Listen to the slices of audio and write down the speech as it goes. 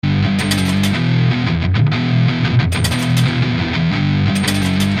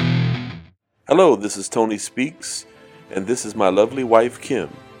Hello, this is Tony Speaks, and this is my lovely wife, Kim.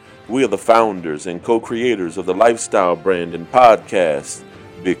 We are the founders and co creators of the lifestyle brand and podcast,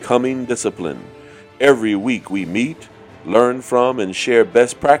 Becoming Disciplined. Every week we meet, learn from, and share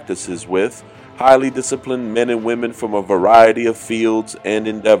best practices with highly disciplined men and women from a variety of fields and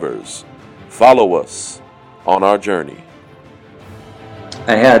endeavors. Follow us on our journey.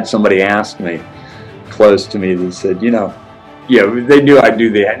 I had somebody ask me close to me, they said, they knew I do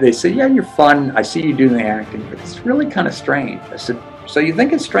they said, yeah, you're fun. I see you doing the acting, but it's really kind of strange. I said, so you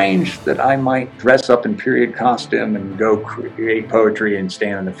think it's strange that I might dress up in period costume and go create poetry and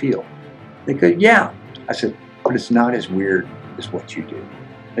stand in the field? They go, yeah. I said, but it's not as weird as what you do.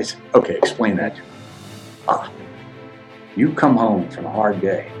 They said, okay, explain that to me. You come home from a hard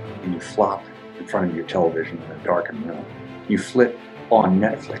day and you flop in front of your television in a darkened room. You flip on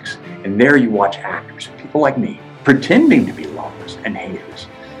Netflix, and there you watch actors, people like me, pretending to be lovers and haters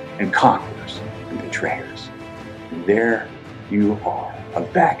and conquerors and betrayers. And there you are, a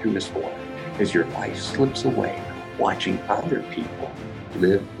vacuous void, as your life slips away, watching other people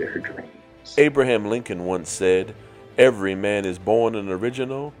live their dreams. Abraham Lincoln once said, "Every man is born an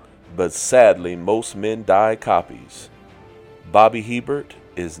original, but sadly most men die copies." Bobby Hebert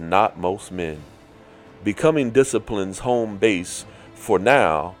is not most men. Becoming Discipline's home base for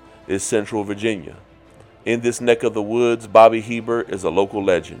now is Central Virginia. In this neck of the woods, Bobby Hebert is a local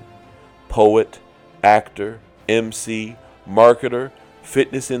legend. Poet, actor, MC, marketer,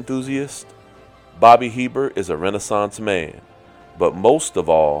 fitness enthusiast. Bobby Hebert is a Renaissance man. But most of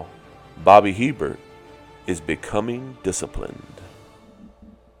all, Bobby Hebert is becoming disciplined.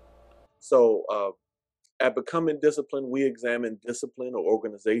 So, at Becoming Disciplined, we examine discipline or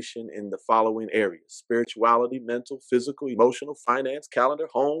organization in the following areas: spirituality, mental, physical, emotional, finance, calendar,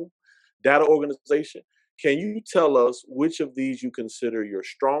 home, data organization. Can you tell us which of these you consider your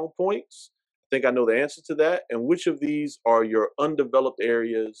strong points? I think I know the answer to that. And which of these are your undeveloped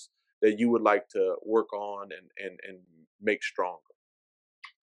areas that you would like to work on and make stronger?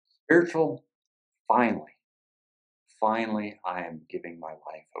 Spiritual, finally, I am giving my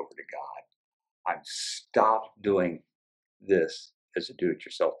life over to God. I've stopped doing this as a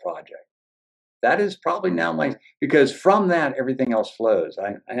do-it-yourself project. That is probably now because from that, everything else flows.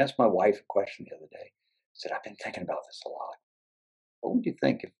 I asked my wife a question the other day. I said, I've been thinking about this a lot. What would you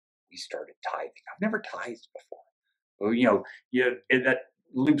think if we started tithing? I've never tithed before. Well, that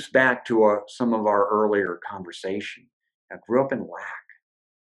loops back to some of our earlier conversation. I grew up in lack.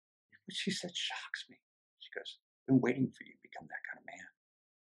 What she said shocks me. She goes, I've been waiting for you to become that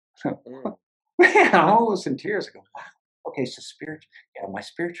kind of man. Mm. Man, I'm almost in tears. I go, wow. Okay, so my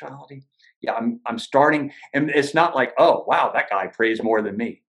spirituality. Yeah, I'm starting, and it's not like, oh wow, that guy prays more than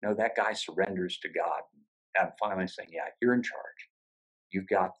me. No, that guy surrenders to God. I'm finally saying, yeah, you're in charge. You've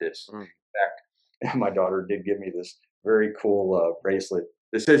got this. Mm. In fact, my daughter did give me this very cool bracelet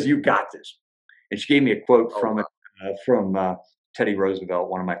that says, "You got this," and she gave me a quote Oh, from wow. it from Teddy Roosevelt,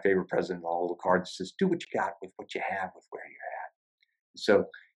 one of my favorite presidents. All the cards says, "Do what you got with what you have with where you're at." So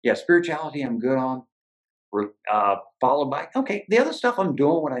yeah, spirituality I'm good on. Followed by, okay, the other stuff I'm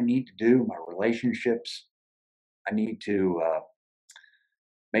doing what I need to do, my relationships. I need to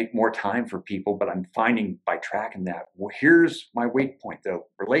make more time for people, but I'm finding by tracking that, well, here's my weight point though.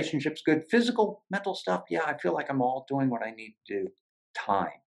 Relationships good, physical, mental stuff. Yeah, I feel like I'm all doing what I need to do.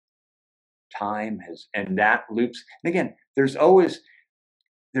 Time. Time has, and that loops. And again, there's always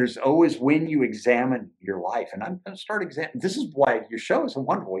when you examine your life, and I'm going to start examining. This is why your show is so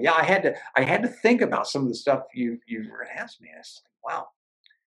wonderful. Yeah, I had to think about some of the stuff you were asking me. It's like, wow,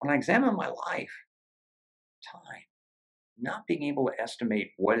 when I examine my life, time, not being able to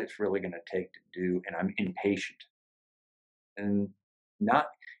estimate what it's really going to take to do, and I'm impatient and not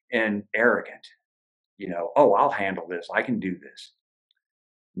and arrogant. Oh, I'll handle this. I can do this.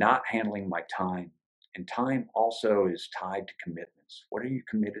 Not handling my time, and time also is tied to commitments. What are you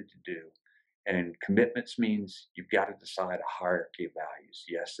committed to do? And commitments means you've got to decide a hierarchy of values.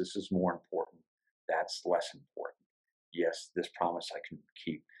 Yes, this is more important. That's less important. Yes, this promise I can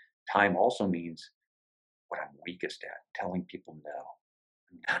keep. Time also means what I'm weakest at, telling people no.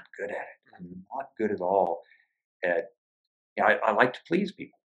 I'm not good at it. I'm not good at all at, I like to please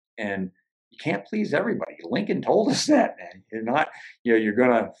people. And you can't please everybody. Lincoln told us that, man. You're not, you're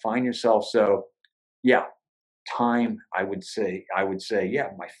going to find yourself. So, yeah, time, I would say, yeah,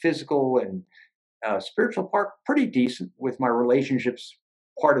 my physical and spiritual part, pretty decent with my relationships.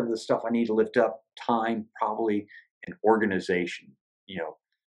 Part of the stuff I need to lift up, time, probably an organization, you know,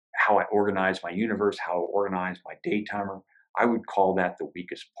 how I organize my universe, how I organize my day timer. I would call that the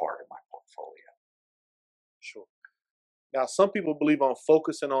weakest part of my portfolio. Sure. Now, some people believe on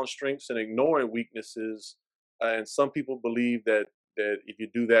focusing on strengths and ignoring weaknesses, and some people believe that if you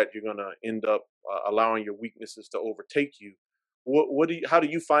do that, you're gonna end up allowing your weaknesses to overtake you. What do you, how do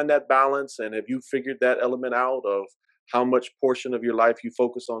you find that balance, and have you figured that element out of how much portion of your life you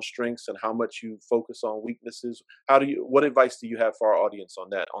focus on strengths and how much you focus on weaknesses? How do you? What advice do you have for our audience on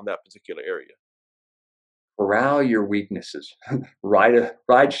that particular area? Corral your weaknesses.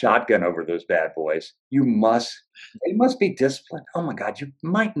 Ride shotgun over those bad boys. They must be disciplined. Oh my God, you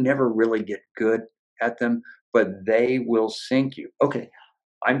might never really get good at them, but they will sink you. Okay,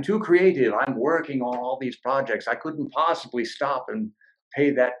 I'm too creative. I'm working on all these projects. I couldn't possibly stop and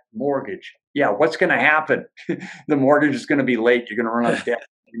pay that mortgage. Yeah, what's going to happen? The mortgage is going to be late. You're going to run out of debt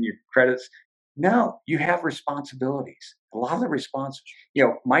and your credits. No, you have responsibilities. A lot of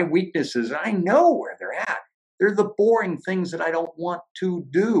the my weaknesses, I know where they're at. They're the boring things that I don't want to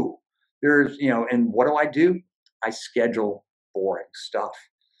do. And what do? I schedule boring stuff.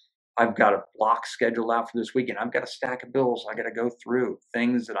 I've got a block scheduled out for this weekend. I've got a stack of bills I got to go through,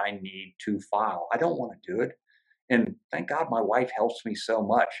 things that I need to file. I don't want to do it. And thank God my wife helps me so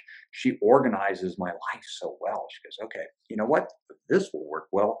much. She organizes my life so well. She goes, okay, you know what? This will work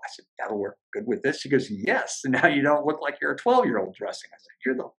well. I said, that'll work good with this. She goes, yes. And now you don't look like you're a 12-year-old dressing. I said,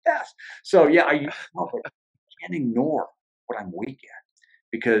 you're the best. So yeah, I can't ignore what I'm weak at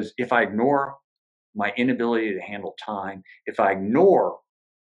because if I ignore my inability to handle time, if I ignore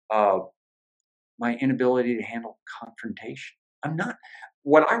uh, my inability to handle confrontation. I'm not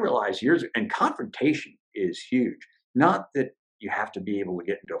what I realized years and confrontation is huge. Not that you have to be able to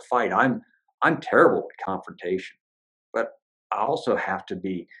get into a fight. I'm terrible at confrontation, but I also have to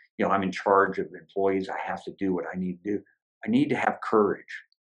be, I'm in charge of employees. I have to do what I need to do. I need to have courage.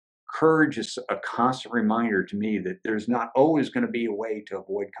 Courage is a constant reminder to me that there's not always going to be a way to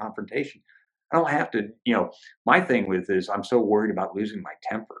avoid confrontation. I don't have to, my thing with is I'm so worried about losing my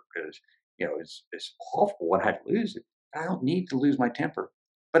temper because, it's awful when I lose it. I don't need to lose my temper,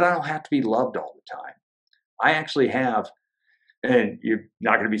 but I don't have to be loved all the time. I actually have, and you're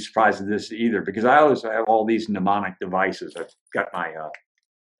not going to be surprised at this either, because I always have all these mnemonic devices. I've got my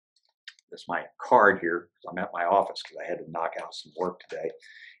card here. I'm at my office because I had to knock out some work today.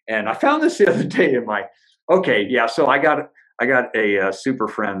 And I found this the other day in my okay, yeah. So I got a Super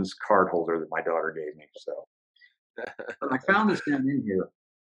Friends card holder that my daughter gave me. So but I found this down in here.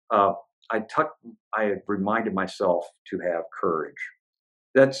 Uh, I had reminded myself to have courage.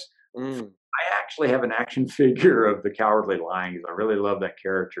 That's Mm. I actually have an action figure of the Cowardly Lion. I really love that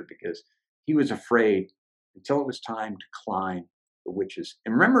character because he was afraid until it was time to climb the witches.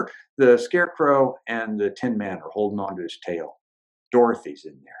 And remember, the Scarecrow and the Tin Man are holding on to his tail. Dorothy's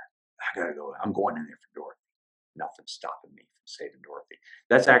in there. I gotta go. I'm going in there for Dorothy. Nothing's stopping me from saving Dorothy.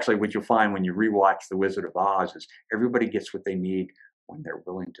 That's actually what you'll find when you rewatch The Wizard of Oz is everybody gets what they need when they're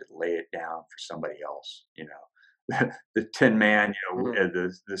willing to lay it down for somebody else. The Tin Man, Mm.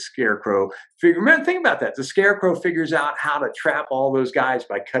 the Scarecrow. Remember, think about that. The Scarecrow figures out how to trap all those guys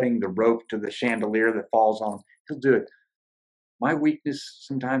by cutting the rope to the chandelier that falls on him. He'll do it. My weakness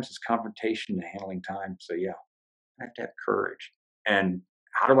sometimes is confrontation and handling time. So yeah, I have to have courage. And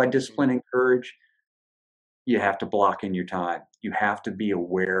how do I Mm. discipline and courage? You have to block in your time. You have to be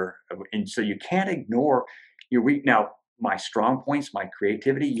aware of, and so you can't ignore your weak. Now, my strong points, my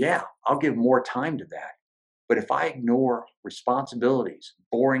creativity, yeah, I'll give more time to that. But if I ignore responsibilities,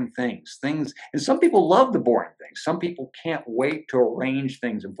 boring things, and some people love the boring things. Some people can't wait to arrange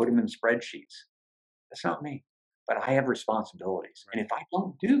things and put them in spreadsheets. That's not me. But I have responsibilities. And Right. if I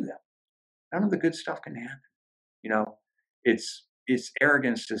don't do them, none of the good stuff can happen. You know, it's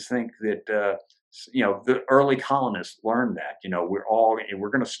arrogance to think that the early colonists learned that. We're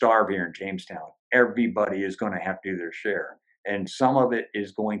going to starve here in Jamestown. Everybody is going to have to do their share, and some of it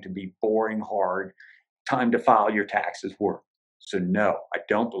is going to be boring, hard. Time to file your taxes work. So no, I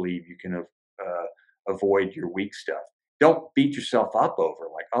don't believe you can avoid your weak stuff. Don't beat yourself up over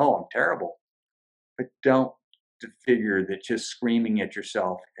like, oh, I'm terrible, but don't figure that just screaming at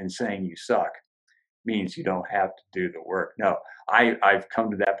yourself and saying you suck means you don't have to do the work. No, I've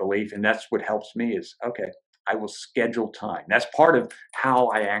come to that belief, and that's what helps me is okay. I will schedule time. That's part of how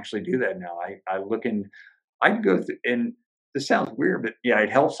I actually do that now. I look in, I can go through, and this sounds weird, but yeah,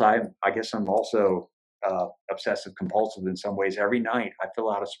 it helps. I guess I'm also obsessive compulsive in some ways. Every night I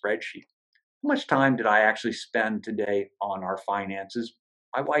fill out a spreadsheet. How much time did I actually spend today on our finances?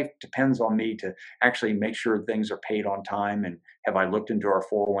 My wife depends on me to actually make sure things are paid on time. And have I looked into our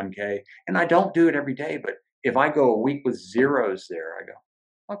 401k? And I don't do it every day, but if I go a week with zeros there, I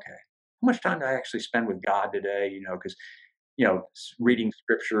go, okay, how much time did I actually spend with God today? Because, reading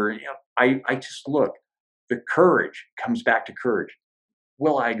scripture, I just look. the courage comes back to courage.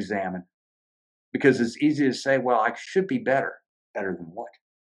 Will I examine? Because it's easy to say, well, I should be better. Better than what?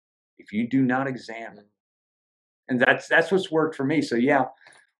 If you do not examine. And that's what's worked for me. So yeah,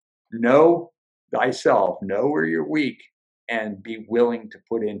 know thyself, know where you're weak, and be willing to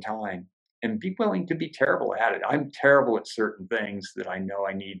put in time and be willing to be terrible at it. I'm terrible at certain things that I know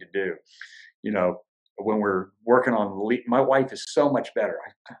I need to do. You know, when we're working on my wife is so much better.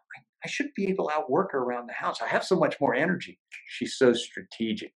 I should be able to outwork her around the house. I have so much more energy. She's so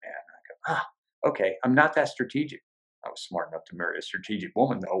strategic, man. I go, okay, I'm not that strategic. I was smart enough to marry a strategic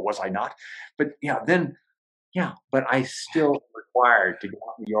woman, though, was I not? But but I still required to go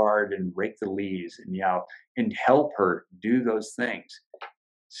out in the yard and rake the leaves and help her do those things.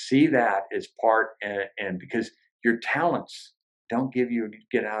 See that as part, and because your talents don't give you a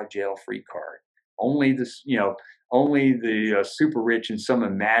get out of jail free card. Only this, only the super rich in some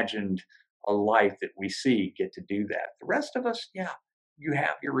imagined life that we see get to do that. The rest of us, you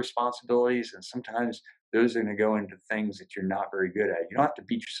have your responsibilities, and sometimes those are going to go into things that you're not very good at. You don't have to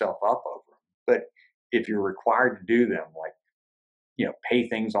beat yourself up over them, but if you're required to do them, like pay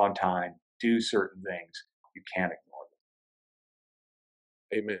things on time, do certain things, you can't ignore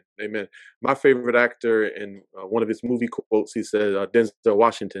them. Amen. Amen. My favorite actor in one of his movie quotes, he said, Denzel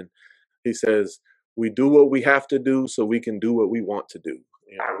Washington, he says, "We do what we have to do so we can do what we want to do."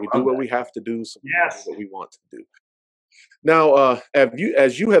 We do what we have to do so we can do what we want to do. Now,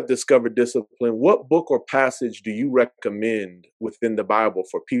 as you have discovered discipline, what book or passage do you recommend within the Bible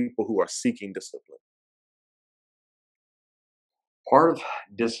for people who are seeking discipline? Part of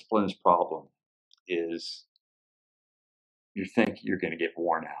discipline's problem is you think you're going to get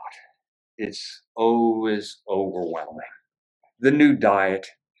worn out. It's always overwhelming. The new diet,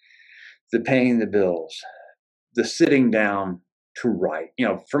 the paying the bills, the sitting down to write.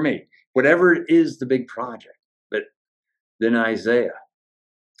 For me, whatever it is, the big project. But then Isaiah,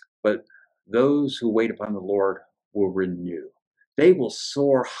 but those who wait upon the Lord will renew. They will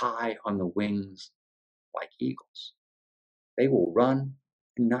soar high on the wings like eagles. They will run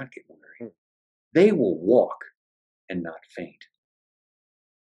and not get weary. They will walk and not faint.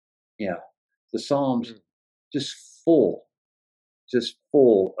 The Psalms just full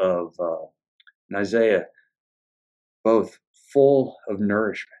of and Isaiah, both full of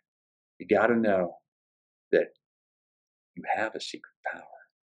nourishment. You got to know that you have a secret power.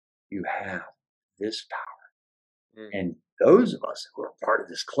 You have this power. And those of us who are part of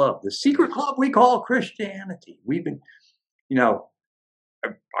this club, the secret club we call Christianity, we've been,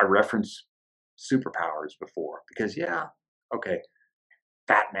 I referenced superpowers before because,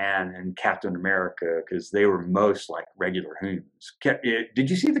 Fat Man and Captain America, because they were most like regular humans. Did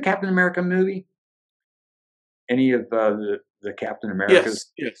you see the Captain America movie? Any of the Captain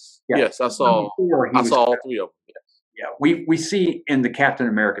Americas? Yes. I saw all three of them. We see in the Captain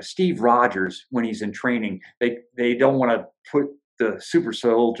America, Steve Rogers, when he's in training, they don't want to put the super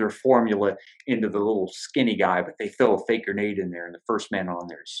soldier formula into the little skinny guy, but they throw a fake grenade in there, and the first man on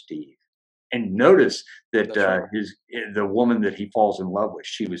there is Steve. And notice that the woman that he falls in love with,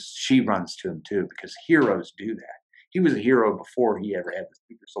 she runs to him too, because heroes do that. He was a hero before he ever had the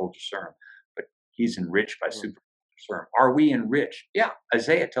super soldier serum, but he's enriched by super soldier serum. Are we enriched? Yeah,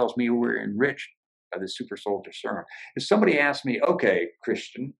 Isaiah tells me we're enriched by the super soldier serum. If somebody asks me, okay,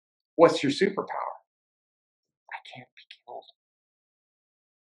 Christian, what's your superpower? I can't be killed.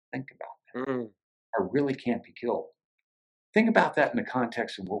 Think about that. I really can't be killed. Think about that in the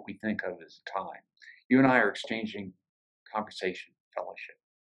context of what we think of as time. You and I are exchanging conversation, fellowship.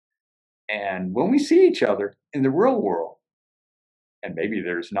 And when we see each other in the real world, and maybe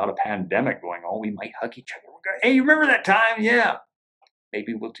there's not a pandemic going on, we might hug each other. We're going, hey, you remember that time? Yeah.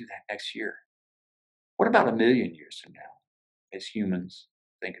 Maybe we'll do that next year. What about 1,000,000 years from now, as humans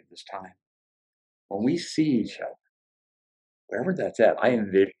think of this time? When we see each other, wherever that's at, I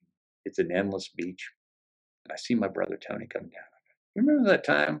envision it's an endless beach. And I see my brother Tony come down. You remember that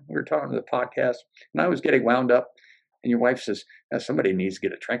time we were talking to the podcast and I was getting wound up? And your wife says, somebody needs to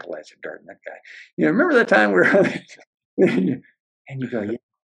get a tranquilizer dart in that guy. Remember that time we were and you go, yeah,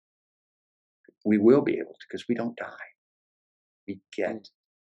 we will be able to because we don't die. We get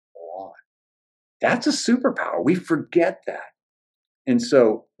on. That's a superpower. We forget that. And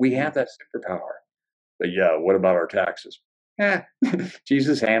so we have that superpower. But what about our taxes?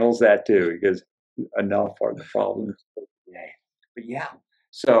 Jesus handles that too, because enough are the problems of the day. But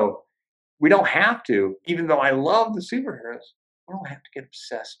so we don't have to, even though I love the superheroes, we don't have to get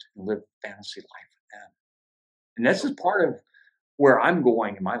obsessed and live a fantasy life with them. And this is part of where I'm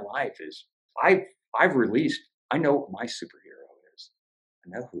going in my life is I've released, I know what my superhero is. I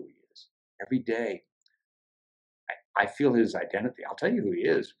know who he is. Every day I feel his identity. I'll tell you who he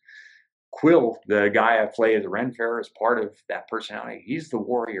is. Quill, the guy I play at the Ren Fair, is part of that personality. He's the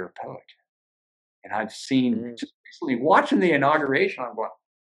warrior poet. And I've seen Mm, just recently watching the inauguration, I'm going,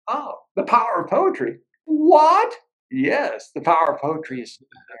 oh, the power of poetry. What? Yes, the power of poetry is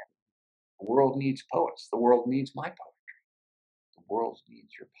the world needs poets. The world needs my poetry. The world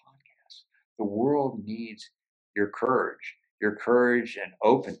needs your podcast. The world needs your courage and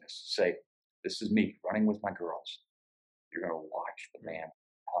openness to say, this is me running with my girls. You're going to watch the man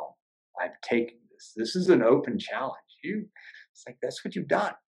come. I'm taking this. This is an open challenge. It's like, that's what you've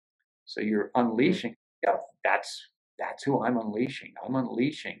done. So you're mm, unleashing. Yeah, that's who I'm unleashing. I'm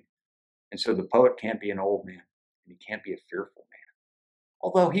unleashing. And so the poet can't be an old man, and he can't be a fearful man.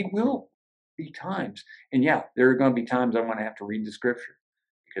 Although he mm, will be times. And yeah, there are going to be times I'm going to have to read the scripture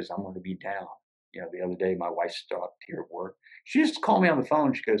because I'm going to be down. The other day my wife stopped here at work. She just called me on the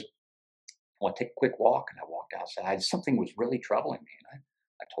phone. She goes, I want to take a quick walk. And I walked outside. Something was really troubling me. And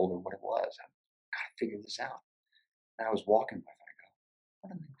I told her what it was. I got to figure this out. And I was walking with her. I go,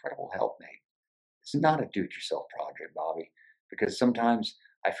 what an incredible helpmate. It's not a do-it-yourself project, Bobby, because sometimes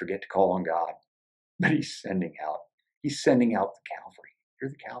I forget to call on God, but He's sending out the Calvary.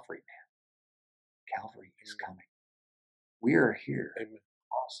 You're the Calvary man. Calvary is mm. coming. We are here Amen.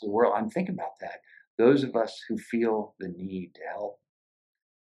 across the world. I'm thinking about that. Those of us who feel the need to help,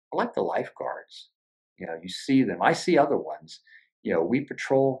 I like the lifeguards. You see them. I see other ones. We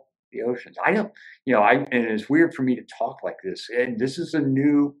patrol the oceans. I don't, and it's weird for me to talk like this. And this is a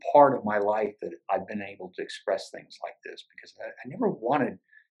new part of my life that I've been able to express things like this because I never wanted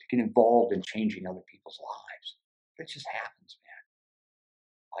to get involved in changing other people's lives. It just happens,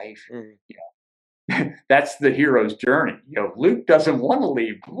 man. Life, Mm. you that's the hero's journey. Luke doesn't want to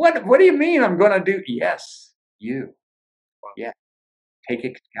leave. What do you mean I'm going to do? Yes, you. Wow. Yeah, take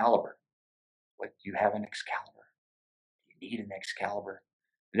Excalibur. What, you have an Excalibur? You need an Excalibur.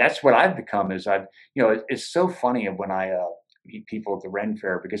 And that's what I've become. It's so funny when I meet people at the Ren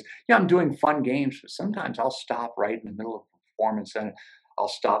Fair because I'm doing fun games, but sometimes I'll stop right in the middle of a performance and I'll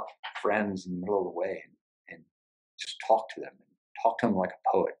stop friends in the middle of the way and just talk to them like a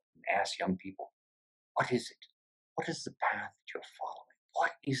poet, and ask young people, what is it? What is the path that you're following?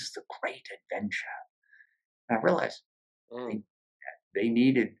 What is the great adventure? And I realized Mm. they, they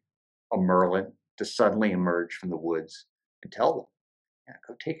needed a Merlin to suddenly emerge from the woods and tell them, yeah,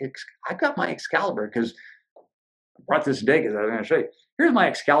 go I got my Excalibur because I brought this today because I was going to show you. Here's my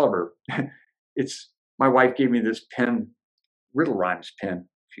Excalibur. It's my wife gave me this pen, Riddle Rhymes pen,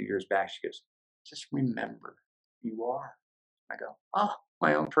 a few years back. She goes, just remember, you are. I go,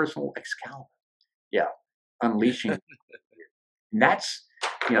 my own personal Excalibur. Yeah, unleashing. And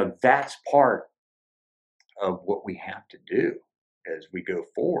that's part of what we have to do as we go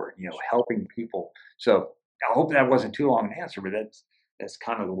forward, helping people. So I hope that wasn't too long an answer, but that's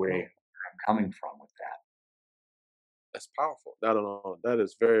kind of the way No, I'm coming from with that. that's powerful. I don't know. That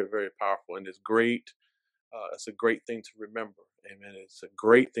is very, very powerful, and it's great. It's a great thing to remember. Amen. It's a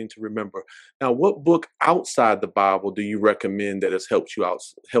great thing to remember. Now, what book outside the Bible do you recommend that has helped you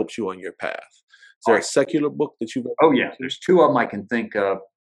on your path? Is All there a right. secular book that you Oh recommend yeah, to? there's two of them I can think of.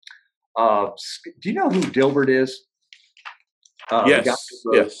 Do you know who Dilbert is? The guy Yes,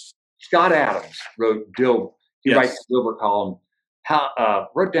 who wrote yes, Scott Adams wrote He writes yes. the Dilbert column. How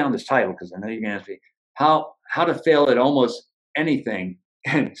wrote down this title because I know you're going to ask me how to fail at almost anything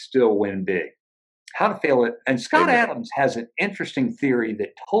and still win big. How to fail it. And Scott Amen. Adams has an interesting theory that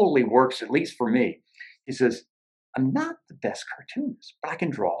totally works, at least for me. He says, I'm not the best cartoonist, but I can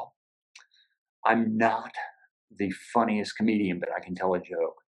draw. I'm not the funniest comedian, but I can tell a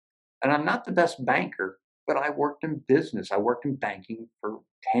joke. And I'm not the best banker, but I worked in business. I worked in banking for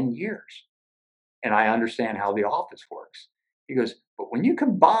 10 years and I understand how the office works. He goes, but when you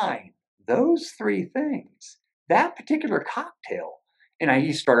combine those three things, that particular cocktail,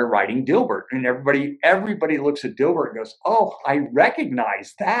 he started writing Dilbert, and everybody looks at Dilbert and goes, "Oh, I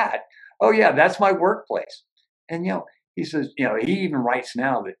recognize that. Oh yeah, that's my workplace." And he says, he even writes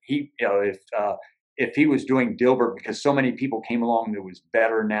now that if he was doing Dilbert because so many people came along that was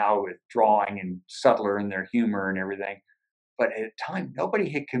better now with drawing and subtler in their humor and everything, but at the time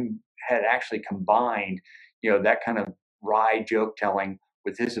nobody had actually combined that kind of wry joke telling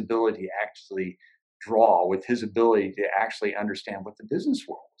with his ability to actually draw, with his ability to actually understand what the business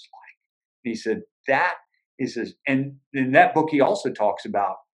world was like. And he says, and in that book he also talks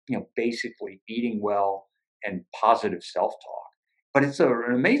about basically eating well and positive self-talk. But it's an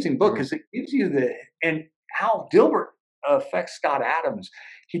amazing book Mm, because it gives you and how Dilbert affects Scott Adams.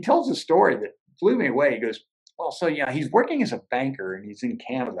 He tells a story that blew me away. He goes, well, so yeah, he's working as a banker and he's in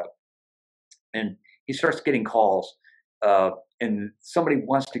Canada, and he starts getting calls. and somebody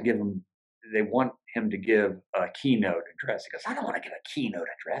wants to give him, they want him to give a keynote address. He goes, I don't want to give a keynote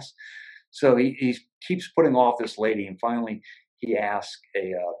address. So he keeps putting off this lady, and finally he asks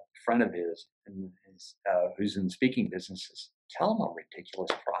a friend of his, who's in the speaking business, says, tell him a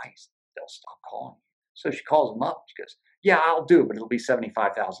ridiculous price. They'll stop calling you. So she calls him up. She goes, yeah, I'll do it, but it'll be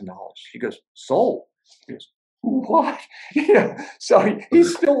 $75,000. She goes, sold. He goes, what? So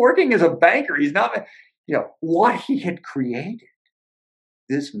he's still working as a banker. He's not, what he had created,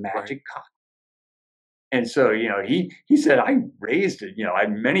 this magic cocktail. And so, he said, I raised it,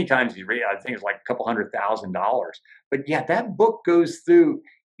 many times he raised, I think it's like a couple $100,000. But yeah, that book goes through,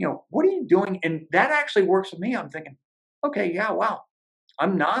 what are you doing? And that actually works with me. I'm thinking, okay, yeah, wow.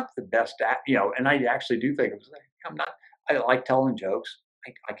 I'm not the best at, and I actually do think I'm not, I like telling jokes.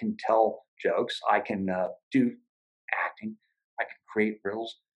 I can tell jokes. I can do acting. I can create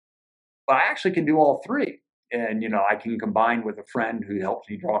riddles, but I actually can do all three. And, I can combine with a friend who helps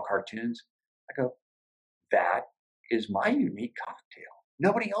me draw cartoons. I go, that is my unique cocktail.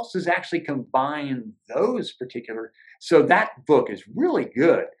 Nobody else has actually combined those particular. So that book is really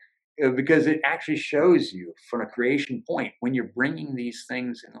good because it actually shows you from a creation point when you're bringing these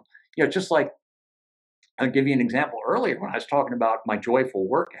things in. Just like I'll give you an example earlier when I was talking about my joyful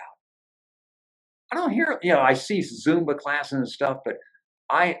workout. I don't hear, I see Zumba classes and stuff, but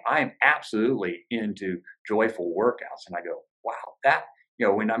I'm absolutely into joyful workouts. And I go, wow, that,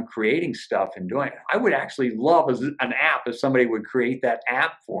 when I'm creating stuff and doing it, I would actually love an app if somebody would create that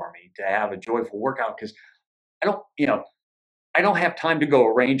app for me to have a joyful workout. Cause I don't have time to go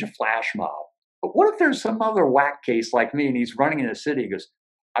arrange a flash mob. But what if there's some other whack case like me and he's running in a city? He goes,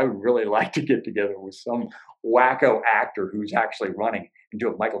 I would really like to get together with some wacko actor who's actually running and do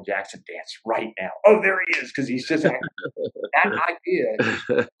a Michael Jackson dance right now. Oh, there he is, because he's just acting. That idea.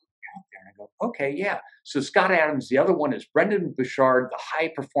 And I go, okay, yeah. So Scott Adams, the other one is Brendan Bouchard, The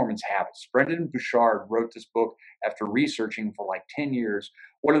High Performance Habits. Brendan Bouchard wrote this book after researching for like 10 years.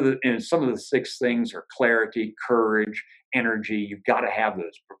 And some of the 6 things are clarity, courage, energy. You've got to have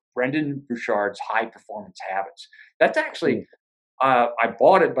those. Brendan Bouchard's High Performance Habits. That's actually, I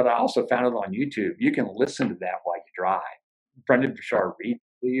bought it, but I also found it on YouTube. You can listen to that while you drive. Brendan Bouchard reads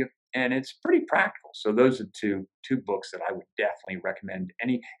to you, and it's pretty practical. So those are two books that I would definitely recommend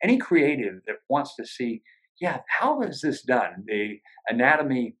any creative that wants to see, yeah, how is this done? The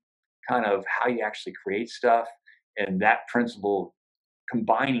anatomy, kind of how you actually create stuff, and that principle,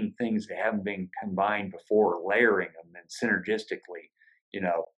 combining things that haven't been combined before, layering them and synergistically,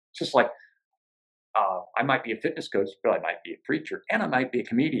 just like I might be a fitness coach, but I might be a preacher, and I might be a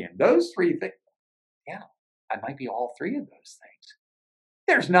comedian. Those 3 things, yeah, I might be all 3 of those things.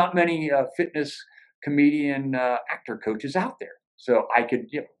 There's not many fitness, comedian, actor coaches out there. So I could,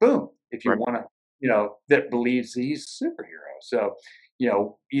 boom, if you Right. want to, that believes he's a superhero. So,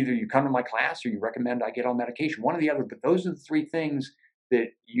 either you come to my class or you recommend I get on medication, one or the other. But those are the 3 things that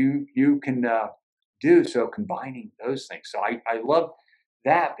you can do. So combining those things. So I love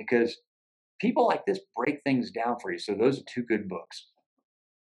that because people like this break things down for you. So those are 2 good books.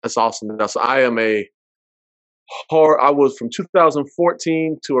 That's awesome. I am a I was from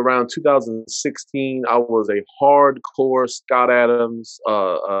 2014 to around 2016. I was a hardcore Scott Adams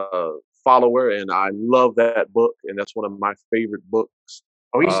follower, and I love that book, and that's one of my favorite books.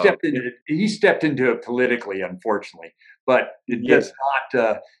 Oh, Uh, he stepped into it politically, unfortunately, but it yeah, does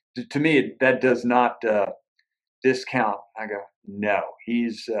not, to me, that does not, discount. I go, "No."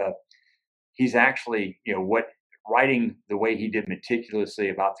 He's actually, what writing the way he did meticulously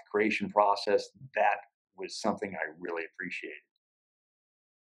about the creation process, that was something I really appreciated.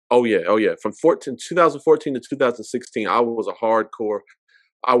 oh yeah. From 2014 to 2016, I was a hardcore.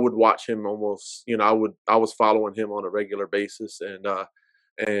 I would watch him almost. I was following him on a regular basis,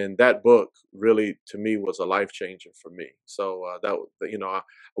 and that book really to me was a life changer for me. So I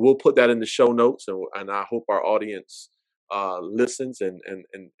will put that in the show notes, and I hope our audience listens and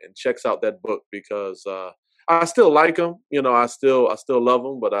checks out that book because I still like him. I still love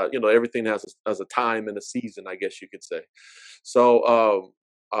him, but everything has a time and a season, I guess you could say. So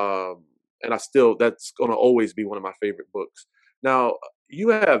and I still that's going to always be one of my favorite books. Now you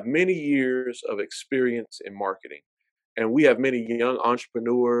have many years of experience in marketing, and we have many young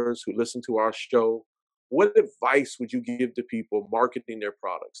entrepreneurs who listen to our show. What advice would you give to people marketing their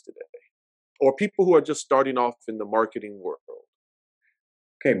products today, or people who are just starting off in the marketing world?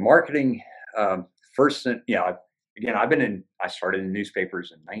 Okay, marketing, first, again, I started in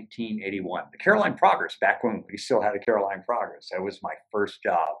newspapers in 1981. The Caroline Progress, back when we still had a Caroline Progress. That was my first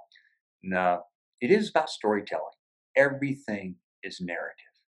job. And it is about storytelling. Everything is narrative.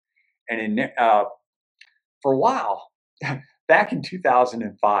 And for a while, back in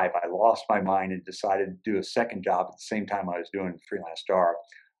 2005, I lost my mind and decided to do a second job at the same time I was doing Freelance Star.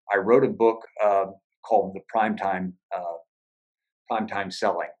 I wrote a book called The Primetime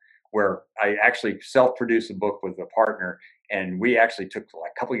Selling, where I actually self-produced a book with a partner, and we actually took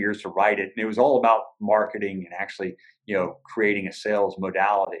like a couple of years to write it. And it was all about marketing and actually, creating a sales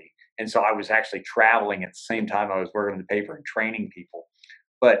modality. And so I was actually traveling at the same time I was working in the paper and training people.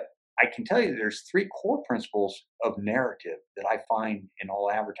 But I can tell you there's three core principles of narrative that I find in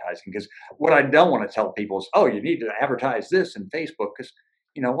all advertising. Because what I don't want to tell people is, oh, you need to advertise this in Facebook. Because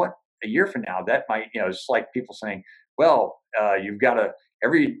you know what? A year from now, that might, it's like people saying, well, you've got to,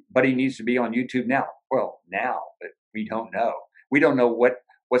 everybody needs to be on YouTube now. Well, now, but we don't know. We don't know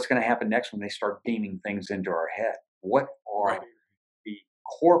what's going to happen next when they start beaming things into our head. What are Right. the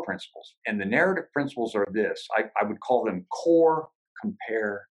core principles? And the narrative principles are this. I would call them core,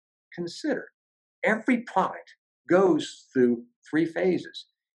 compare, consider. Every product goes through three phases.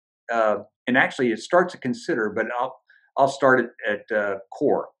 And actually, it starts at consider, but I'll start it at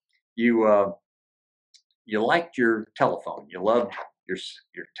core. You you liked your telephone. You loved your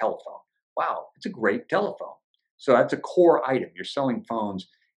telephone. Wow, it's a great telephone. So that's a core item. You're selling phones,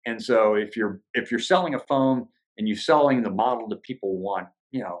 and so if you're selling a phone and you're selling the model that people want,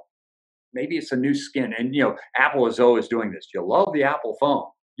 maybe it's a new skin. And Apple is always doing this. You love the Apple phone.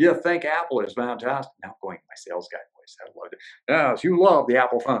 You think Apple is fantastic. Now going my sales guy voice. I love it. Yes, you love the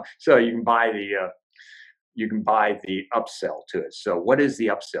Apple phone. So you can buy the upsell to it. So what is the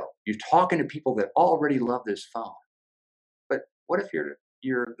upsell? You're talking to people that already love this phone. But what if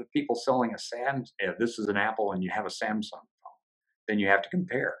you're the people selling a Samsung? If this is an Apple and you have a Samsung phone, then you have to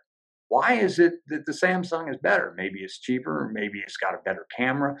compare. Why is it that the Samsung is better? Maybe it's cheaper, or maybe it's got a better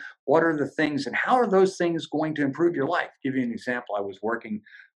camera. What are the things, and how are those things going to improve your life? Give you an example. I was working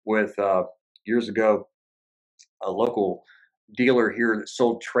with years ago a local dealer here that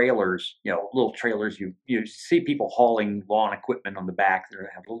sold trailers, little trailers. You see people hauling lawn equipment on the back. They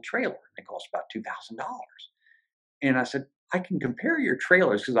have a little trailer. They cost about $2,000. And I said, I can compare your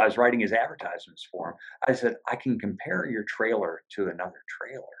trailers because I was writing his advertisements for him. I said, I can compare your trailer to another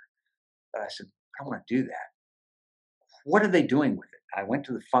trailer. But I said, I want to do that. What are they doing with it? I went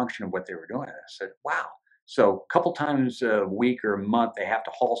to the function of what they were doing. And I said, wow. So a couple times a week or a month, they have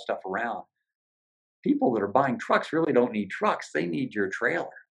to haul stuff around. People that are buying trucks really don't need trucks. They need your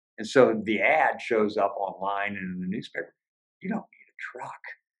trailer. And so the ad shows up online and in the newspaper. You don't need a truck.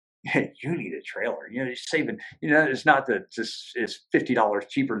 You need a trailer. You're saving, it's not that it's $50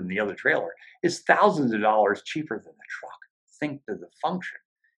 cheaper than the other trailer. It's thousands of dollars cheaper than the truck. Think to the function.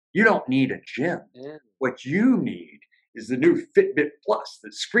 You don't need a gym. Yeah. What you need is the new Fitbit Plus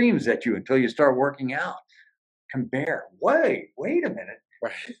that screams at you until you start working out. Compare. Wait a minute.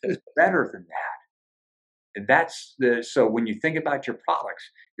 Right. This is better than that. And that's so when you think about your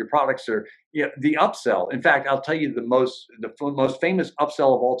products are the upsell. In fact, I'll tell you the most famous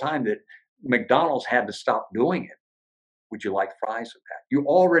upsell of all time that McDonald's had to stop doing it. Would you like fries with that? You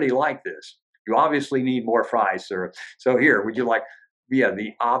already like this. You obviously need more fries, sir. So here, would you like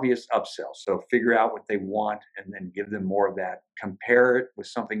the obvious upsell. So figure out what they want and then give them more of that. Compare it with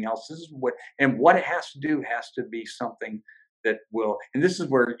something else. This is what it has to do has to be something that will, and this is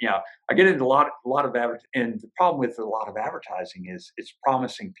where I get into a lot of and the problem with a lot of advertising is it's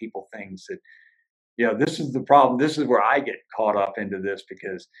promising people things that this is the problem. This is where I get caught up into this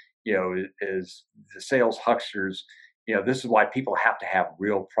because is the sales hucksters. This is why people have to have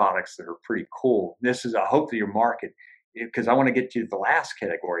real products that are pretty cool. This is a hope that your market, because I want to get to the last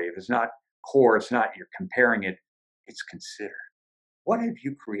category. If it's not core, it's not you're comparing it. It's consider. What have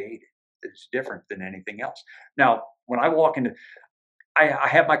you created that's different than anything else? Now, when I walk into, I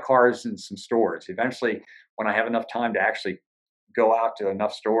have my cars in some stores. Eventually, when I have enough time to actually go out to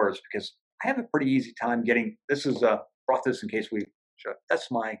enough stores, because I have a pretty easy time getting. This is brought this in case we. That's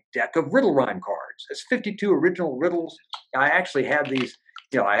my deck of riddle rhyme cards. It's 52 original riddles. I actually have these.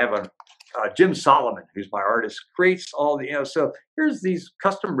 I have a Jim Solomon, who's my artist, creates all the. So here's these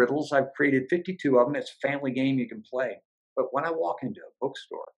custom riddles. I've created 52 of them. It's a family game you can play. But when I walk into a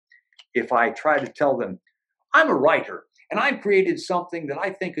bookstore, if I try to tell them I'm a writer and I've created something that I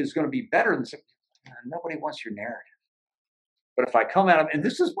think is going to be better than something, nobody wants your narrative. But if I come at them, and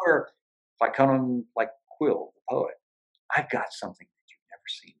this is where if I come in like Quill, the poet, I've got something that you've never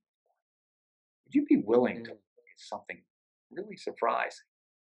seen before. Would you be willing to Mm. look at something really surprising?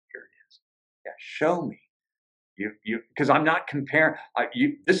 Here it is. Yeah, show me. Because I'm not comparing.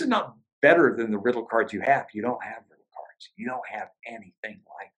 This is not better than the riddle cards you have. You don't have riddle cards. You don't have anything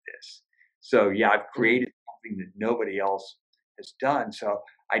like this. So yeah, I've Mm. created something that nobody else has done. So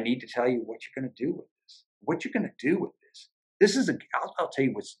I need to tell you what you're going to do with this. What you're going to do with this. I'll tell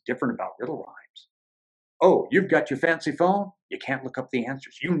you what's different about riddle rhymes. Oh, you've got your fancy phone. You can't look up the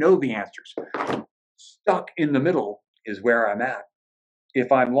answers. You know the answers. Stuck in the middle is where I'm at.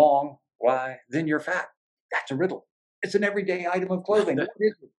 If I'm long, why, then you're fat. That's a riddle. It's an everyday item of clothing. What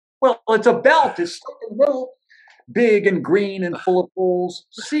is it? Well, it's a belt. It's stuck in the middle, big and green and full of holes.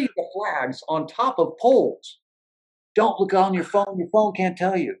 See the flags on top of poles. Don't look on your phone. Your phone can't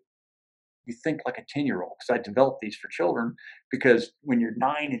tell you. You think like a 10-year-old, because I developed these for children, because when you're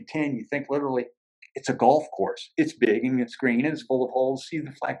 9 and 10, you think literally. It's a golf course. It's big and it's green and it's full of holes. See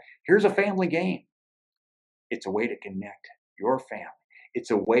the flag. Here's a family game. It's a way to connect your family. It's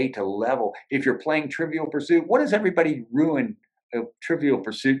a way to level. If you're playing Trivial Pursuit, what does everybody ruin a Trivial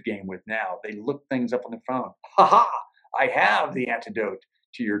Pursuit game with now? They look things up on the phone. Ha ha! I have the antidote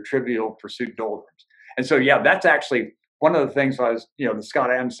to your Trivial Pursuit doldrums. And so, yeah, that's actually one of the things the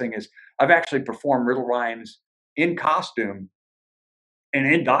Scott Adams thing is I've actually performed riddle rhymes in costume and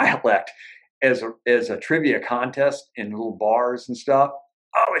in dialect as a trivia contest in little bars and stuff.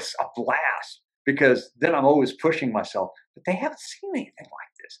 Oh, it's a blast, because then I'm always pushing myself. But they haven't seen anything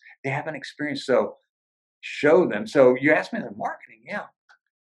like this. They haven't experienced. So show them. So you asked me the marketing. Yeah,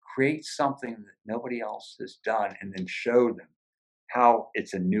 create something that nobody else has done, and then show them how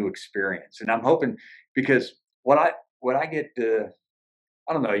it's a new experience. And I'm hoping, because what I get to,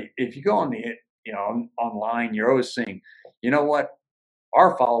 I don't know, if you go on the online, you're always seeing, you know what,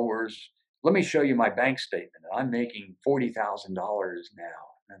 our followers. Let me show you my bank statement. I'm making $40,000 now.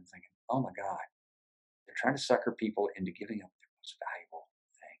 And I'm thinking, oh my God, they're trying to sucker people into giving up their most valuable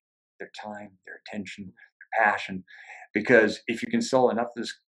thing, their time, their attention, their passion. Because if you can sell enough of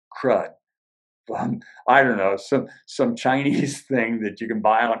this crud, I don't know, some Chinese thing that you can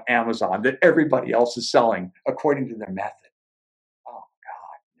buy on Amazon that everybody else is selling according to their method. Oh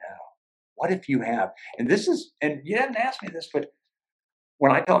God, no. What if you have, and you didn't ask me this, but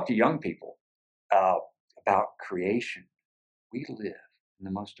when I talk to young people about creation, we live in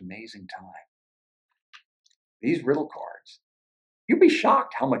the most amazing time. These riddle cards, you'd be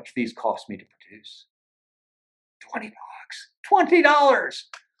shocked how much these cost me to produce. $20. $20.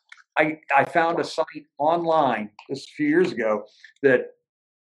 I found a site online just a few years ago that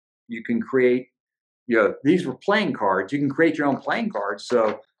you can create, these were playing cards. You can create your own playing cards.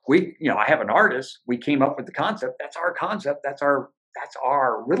 So I have an artist. We came up with the concept. That's our concept. That's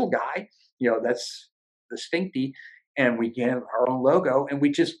our riddle guy. That's the Stinky. And we gave our own logo, and we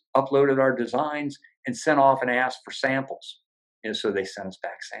just uploaded our designs and sent off and asked for samples. And so they sent us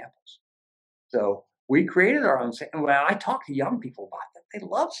back samples. So we created our own. Well, I talk to young people about that. They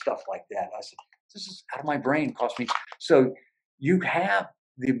love stuff like that. I said, this is out of my brain. Cost me. So you have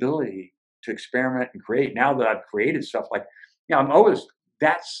the ability to experiment and create. Now that I've created stuff like,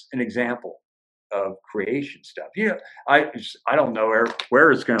 that's an example of creation stuff. I don't know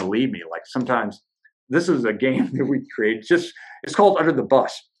where it's going to lead me. Like sometimes this is a game that we create. It's called Under the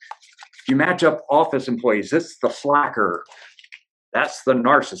Bus. You match up office employees. This is the slacker. That's the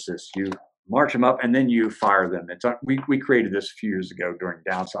narcissist. You march them up and then you fire them. We created this a few years ago during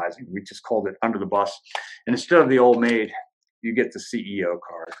downsizing. We just called it Under the Bus. And instead of the old maid, you get the CEO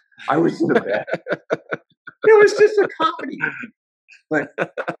card. I was the best. It was just a comedy. But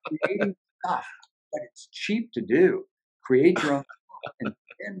creating stuff, but it's cheap to do. Create your own stuff and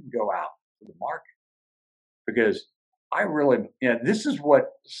then go out to the market. Because this is what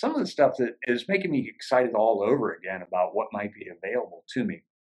some of the stuff that is making me excited all over again about what might be available to me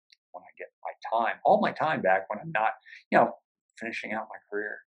when I get all my time back, when I'm not, finishing out my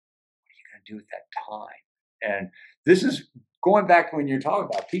career. What are you going to do with that time? And this is going back to when you're talking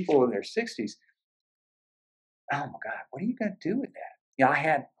about people in their 60s. Oh my God, what are you going to do with that?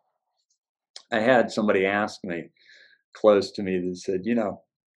 I had somebody ask me close to me that said,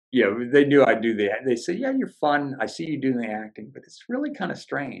 they knew I'd do they said, yeah, you're fun. I see you doing the acting, but it's really kind of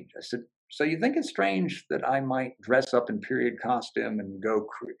strange. I said, so you think it's strange that I might dress up in period costume and go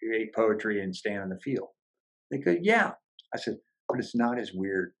create poetry and stand in the field? They go, yeah. I said, but it's not as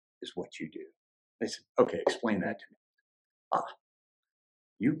weird as what you do. They said, okay, explain that to me.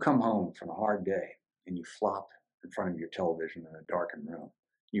 You come home from a hard day and you flop in front of your television in a darkened room.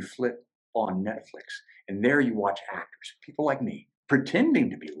 You flip on Netflix, and there you watch actors, people like me, pretending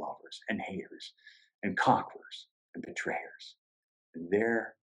to be lovers and haters and conquerors and betrayers. And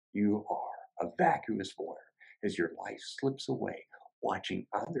there you are, a vacuous voyeur, as your life slips away, watching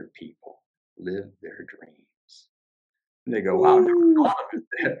other people live their dreams. And they go, wow.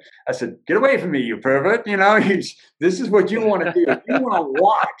 I said, get away from me, you pervert. This is what you want to do. You want to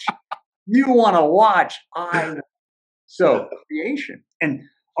watch. You want to watch. So creation. And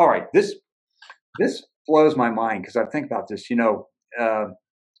all right, this blows my mind because I think about this. Uh,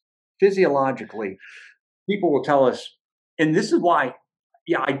 physiologically, people will tell us, and this is why,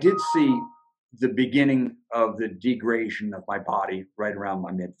 yeah, I did see the beginning of the degradation of my body right around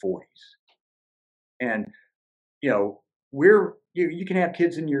my mid 40s. And, you know, you can have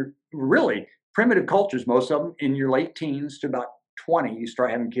kids in your really primitive cultures, most of them in your late teens to about 20, you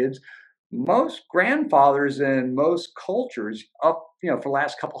start having kids. Most grandfathers in most cultures up, for the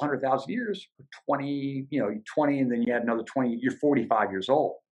last couple 100,000 years, 20, 20, and then you add another 20, you're 45 years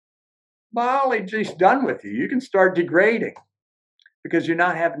old. Biology's done with you. You can start degrading because you're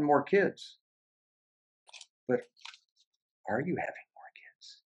not having more kids. But are you having more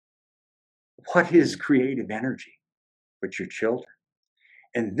kids? What is creative energy but your children?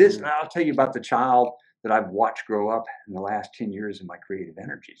 And this, I'll tell you about the child that I've watched grow up in the last 10 years of my creative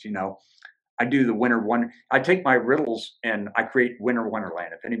energies. I do the winter one. I take my riddles and I create Winter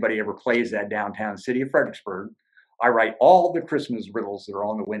Wonderland. If anybody ever plays that downtown city of Fredericksburg, I write all the Christmas riddles that are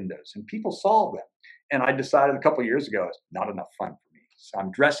on the windows and people solve them. And I decided a couple of years ago, it's not enough fun for me. So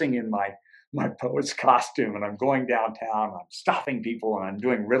I'm dressing in my poet's costume and I'm going downtown, I'm stopping people and I'm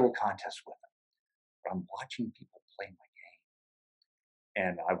doing riddle contests with them. But I'm watching people play my game.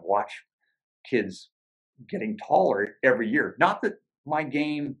 And I watch kids getting taller every year. Not that my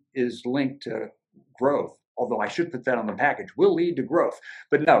game is linked to growth, although I should put that on the package, will lead to growth.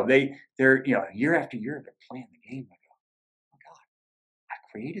 But no, they're year after year they're playing the game. I go, oh God, I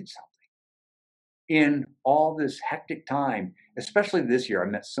created something. In all this hectic time, especially this year, I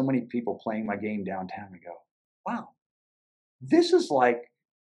met so many people playing my game downtown. I go, wow, this is like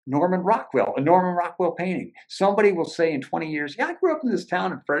a Norman Rockwell painting. Somebody will say in 20 years, yeah, I grew up in this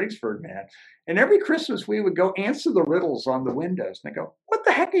town in Fredericksburg, man. And every Christmas we would go answer the riddles on the windows. And I go, what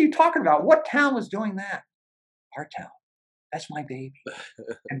the heck are you talking about? What town was doing that? Our town. That's my baby.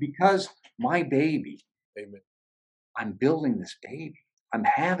 And because my baby, Amen. I'm building this baby. I'm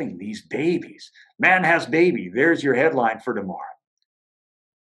having these babies. Man has baby. There's your headline for tomorrow.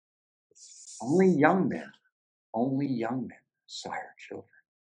 Only young men sire children.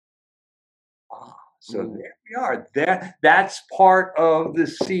 So there we are. That's part of the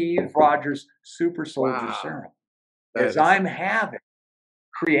Steve Rogers Super Soldier Serum. As I'm having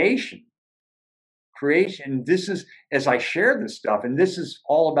creation. This is as I share this stuff, and this is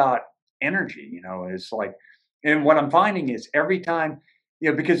all about energy. It's like, and what I'm finding is every time,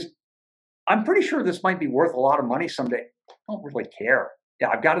 because I'm pretty sure this might be worth a lot of money someday. I don't really care. Yeah,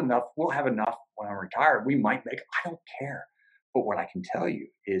 I've got enough. We'll have enough when I'm retired. We might make. I don't care. But what I can tell you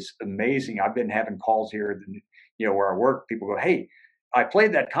is amazing. I've been having calls here, where I work. People go, "Hey, I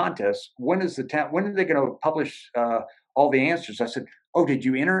played that contest. When is the when are they going to publish all the answers?" I said, "Oh, did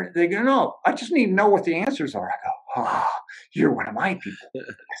you enter it?" They go, "No, I just need to know what the answers are." I go, "Oh, you're one of my people."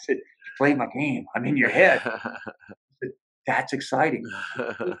 I said, "You play my game. I'm in your head." That's exciting.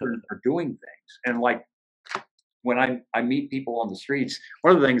 People are doing things, and like when I meet people on the streets,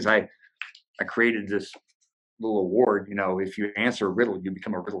 one of the things I created this little award. If you answer a riddle, you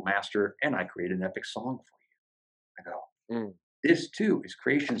become a riddle master, and I create an epic song for you. I go, this too is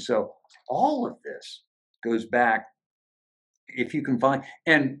creation. So all of this goes back. If you can find,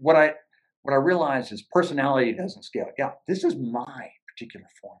 and what I realize is personality doesn't scale. Yeah, this is my particular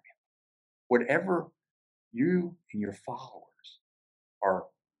formula. Whatever you and your followers are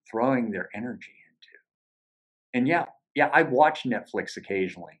throwing their energy into. And yeah, I watch Netflix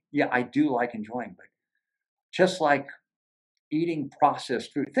occasionally. Yeah, I do like enjoying, but just like eating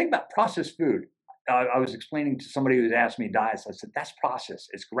processed food, think about processed food. I was explaining to somebody who's asked me diets. I said, that's processed.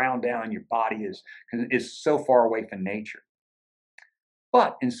 It's ground down. Your body is so far away from nature.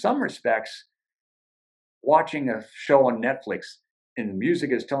 But in some respects, watching a show on Netflix and the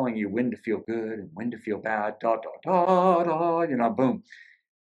music is telling you when to feel good and when to feel bad, da, da, da, da, boom.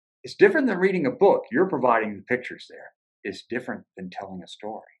 It's different than reading a book. You're providing the pictures there. It's different than telling a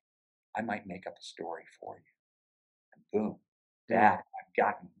story. I might make up a story for you. And boom, that I've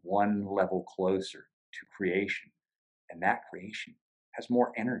gotten one level closer to creation. And that creation has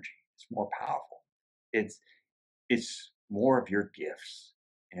more energy. It's more powerful. It's more of your gifts.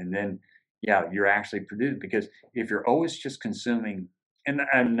 And then, you're actually produced, because if you're always just consuming, and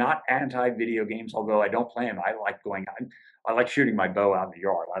I'm not anti-video games, although I don't play them. I like I like shooting my bow out in the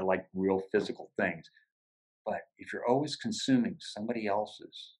yard. I like real physical things. But if you're always consuming somebody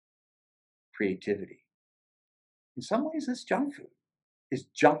else's creativity, in some ways it's junk food. It's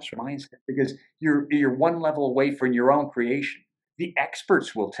junk mindset, because you're one level away from your own creation. The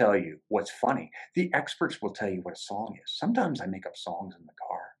experts will tell you what's funny. The experts will tell you what a song is. Sometimes I make up songs in the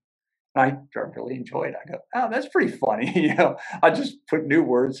car. I really enjoy it. I go, oh, that's pretty funny. I just put new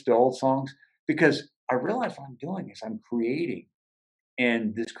words to old songs because I realize what I'm doing is I'm creating,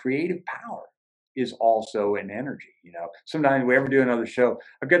 and this creative power is also an energy. Sometimes we ever do another show,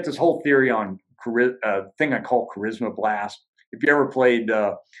 I've got this whole theory on thing I call charisma blast. If you ever played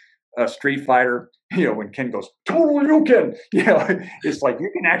Street Fighter, when Ken goes, total you can, it's like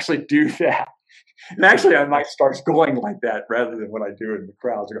you can actually do that. And actually, I might start going like that rather than what I do in the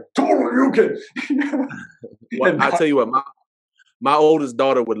crowds. I go, total you can. Well, And I tell you what, my oldest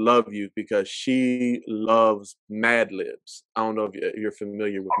daughter would love you because she loves Mad Libs. I don't know if you're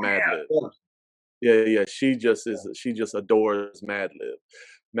familiar with Mad Libs. yeah, Yeah, yeah. She just adores Mad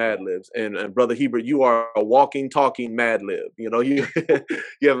Libs. And Brother Hebert, you are a walking, talking Mad Lib. You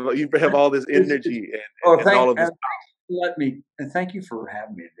you have all this it's energy oh, and all of this. and thank you for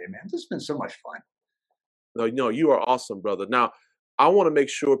having me today, man. This has been so much fun. No, you are awesome, brother. Now, I want to make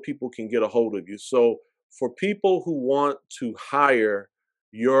sure people can get a hold of you. So, for people who want to hire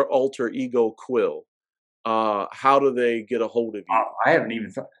your alter ego Quill, how do they get a hold of you? I haven't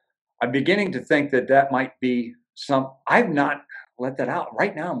even thought. I'm beginning to think that that might be some. I've not let that out.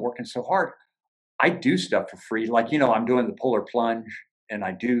 Right now, I'm working so hard. I do stuff for free. Like, I'm doing the Polar Plunge and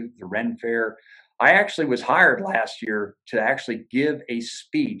I do the Ren Fair. I actually was hired last year to actually give a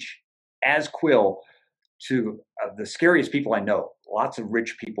speech as Quill to the scariest people I know, lots of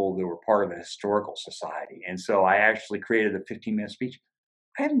rich people that were part of a historical society. And so I actually created a 15-minute speech.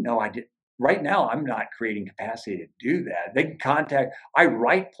 I have no idea. Right now, I'm not creating capacity to do that. They can contact. I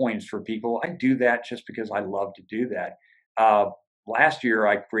write poems for people. I do that just because I love to do that. Last year,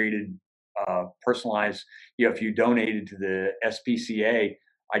 I created personalized. If you donated to the SPCA,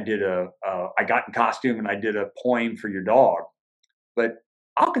 I got in costume and I did a poem for your dog. But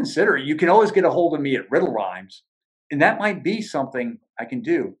I'll consider it. You can always get a hold of me at Riddle Rhymes, and that might be something I can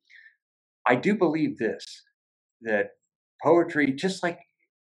do. I do believe this, that poetry, just like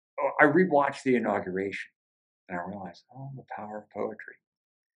I rewatched the inauguration and I realized, the power of poetry.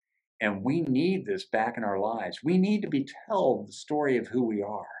 And we need this back in our lives. We need to be told the story of who we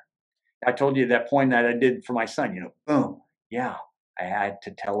are. I told you that poem that I did for my son, boom. Yeah, I had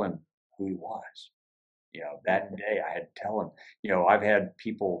to tell him who he was. That day I had to tell him. I've had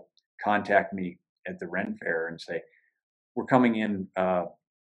people contact me at the Ren Fair and say, we're coming in.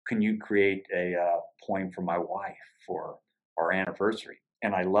 Can you create a poem for my wife for our anniversary?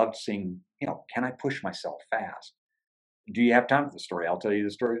 And I loved seeing, can I push myself fast? Do you have time for the story? I'll tell you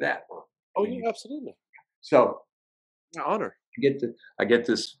the story of that. Or Oh, yeah, absolutely. so My honor. I get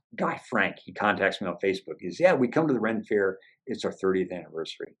this guy, Frank. He contacts me on Facebook. He says, yeah, we come to the Ren Fair. It's our 30th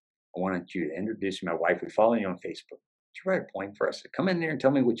anniversary. I wanted you to introduce my wife. We follow you on Facebook. Would you write a poem for us? Come in there and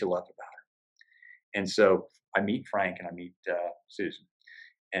tell me what you love about her. And so I meet Frank and I meet Susan.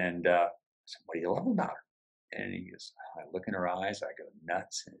 And I said, what do you love about her? And he goes, I look in her eyes. I go,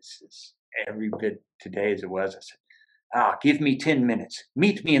 nuts. And it's every bit today as it was. I said, give me 10 minutes.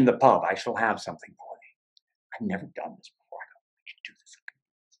 Meet me in the pub. I shall have something for you. I've never done this before. I go, I can do this.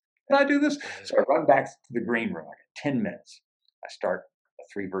 Can I do this? So I run back to the green room. I got 10 minutes. I start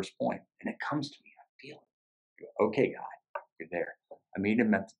a 3-verse poem, and it comes to me. I feel it. I go, okay, guy, you're there. I meet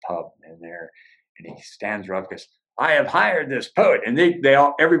him at the pub, and he stands up, goes, I have hired this poet, and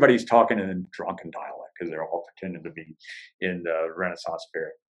everybody's talking in drunken dialect because they're all pretending to be in the Renaissance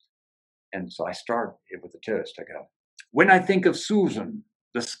spirit. And so I start it with a toast. I go, when I think of Susan,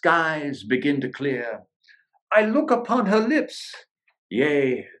 the skies begin to clear. I look upon her lips,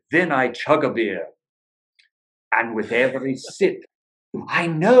 yea, then I chug a beer. And with every sip, I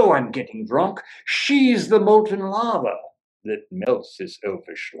know I'm getting drunk. She's the molten lava that melts this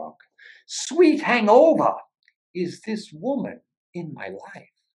overschlunk. Sweet hangover is this woman in my life.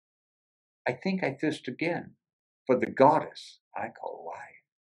 I think I thirst again for the goddess I call wife.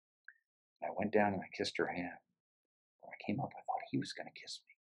 And I went down and I kissed her hand. When I came up, I thought he was going to kiss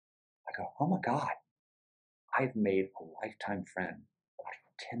me. I go, oh my God, I've made a lifetime friend out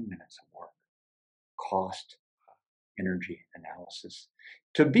of 10 minutes of work. Cost, energy analysis.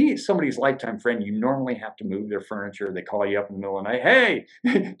 To be somebody's lifetime friend, you normally have to move their furniture. They call you up in the middle of the night.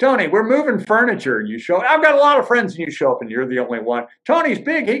 Hey, Tony, we're moving furniture. And you show up. I've got a lot of friends, and you show up, and you're the only one. Tony's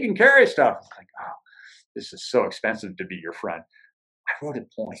big. He can carry stuff. It's like, oh, this is so expensive to be your friend. I wrote a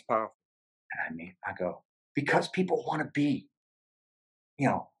poem. It's powerful. And I go, because people want to be,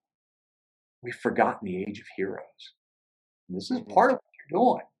 we've forgotten the age of heroes. And this is part of what you're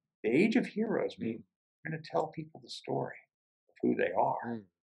doing. The age of heroes means you're going to tell people the story of who they are.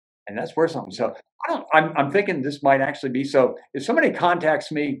 And that's worth something. So I'm thinking this might actually be, so if somebody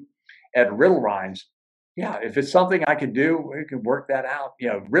contacts me at Riddle Rhymes, yeah, if it's something I could do, we can work that out.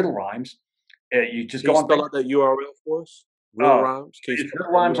 Riddle Rhymes. You just Can go you on. spell out that URL for us? Riddle Rhymes? Can you It's spell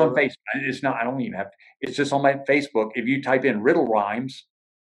Riddle it for the Rhymes on URL? Facebook. It's not. I don't even have. It's just on my Facebook. If you type in Riddle Rhymes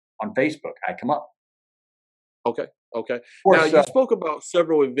on Facebook, I come up. Okay. Okay. Of Now course, you spoke about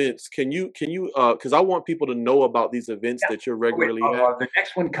several events. Can you because I want people to know about these events yeah. that you're Oh, wait, regularly at. the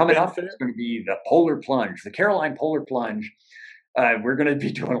next one coming up is Fanfare? going to be the Polar Plunge, the Caroline Polar Plunge. We're going to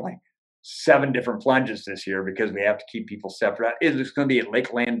be doing like 7 different plunges this year because we have to keep people separate. It's going to be at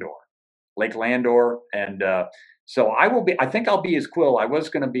Lake Landor, and so I will be. I think I'll be as Quill. I was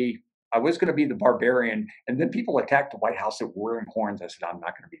going to be. I was going to be the barbarian, and then people attacked the White House that were wearing horns. I said I'm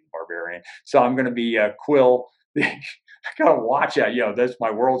not going to be the barbarian, so I'm going to be Quill. I gotta watch out. That's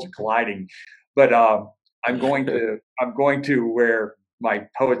my worlds are colliding, but I'm going to wear my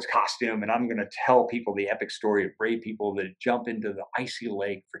poet's costume, and I'm going to tell people the epic story of brave people that jump into the icy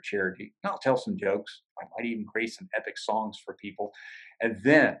lake for charity. And I'll tell some jokes. I might even create some epic songs for people, and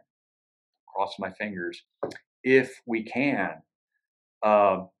then cross my fingers if we can.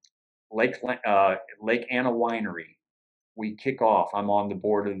 Uh, Lake Anna Winery. We kick off. I'm on the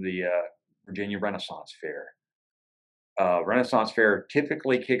board of the Virginia Renaissance Fair. Renaissance Fair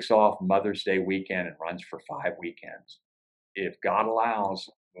typically kicks off Mother's Day weekend and runs for 5 weekends. If God allows,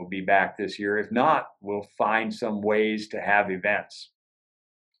 we'll be back this year. If not, we'll find some ways to have events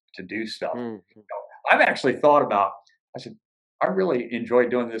to do stuff. Mhm. I've actually thought about, I said, I really enjoy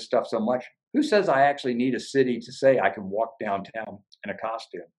doing this stuff so much. Who says I actually need a city to say I can walk downtown in a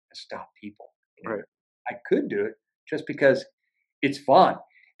costume and stop people? Right. I could do it just because it's fun.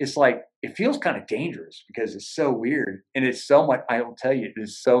 It's like it feels kind of dangerous because it's so weird and it's so much. I will tell you, it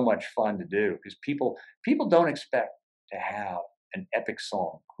is so much fun to do because people don't expect to have an epic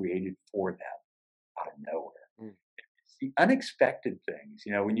song created for them out of nowhere. Mm. It's the unexpected things,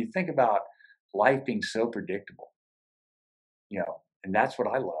 when you think about life being so predictable, and that's what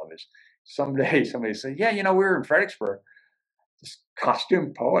I love is someday somebody say, yeah, we were in Fredericksburg. This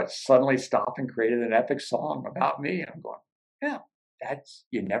costume poet suddenly stopped and created an epic song about me. And I'm going, yeah,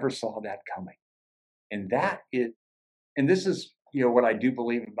 you never saw that coming. And this is, what I do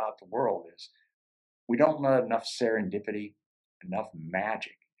believe about the world is we don't know enough serendipity, enough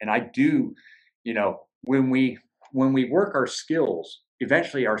magic. And I do, when we work our skills,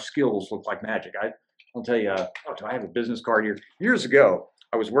 eventually our skills look like magic. I'll tell you, do I have a business card here? Years ago,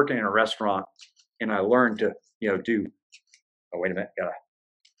 I was working in a restaurant and I learned to, do, oh, wait a minute,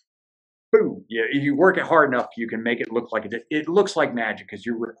 boom. Yeah, if you work it hard enough, you can make it look like it looks like magic because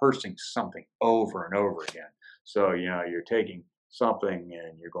you're rehearsing something over and over again. So, you're taking something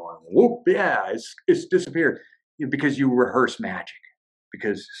and you're going, whoop, yeah, it's disappeared because you rehearse magic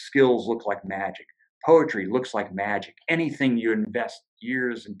because skills look like magic. Poetry looks like magic. Anything you invest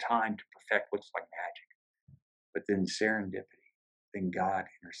years and time to perfect looks like magic. But then serendipity, then God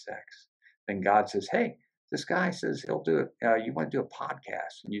intersects. Then God says, hey, this guy says he'll do it. You want to do a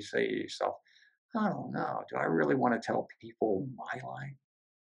podcast? And you say to yourself, I don't know. Do I really want to tell people my life?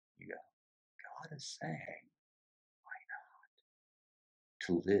 You go, God is saying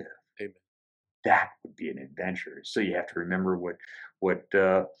to live. Amen. That would be an adventure. So you have to remember what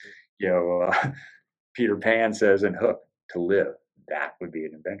Peter Pan says in Hook, to live. That would be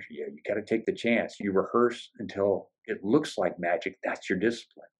an adventure. Yeah, you got to take the chance. You rehearse until it looks like magic. That's your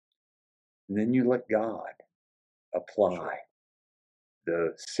discipline. And then you let God apply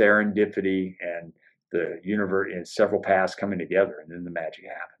the serendipity and the universe and several paths coming together, and then the magic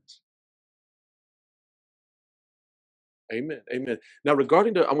happens. Amen. Amen. Now,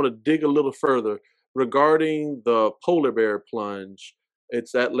 I want to dig a little further regarding the polar bear plunge.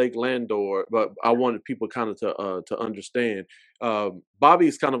 It's at Lake Landor, but I wanted people kind of to understand.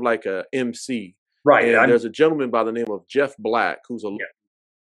 Bobby's kind of like a MC, Right. and there's a gentleman by the name of Jeff Black who's a. Yeah.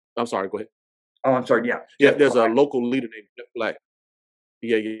 I'm sorry. Go ahead. Oh, I'm sorry. Yeah. Yeah, Jeff there's a Black. local leader named Jeff Black.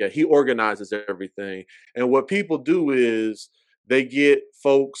 Yeah. He organizes everything. And what people do is they get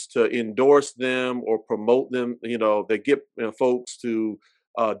folks to endorse them or promote them. They get folks to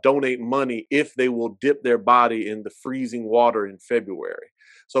donate money if they will dip their body in the freezing water in February.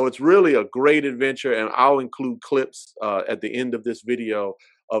 So it's really a great adventure. And I'll include clips at the end of this video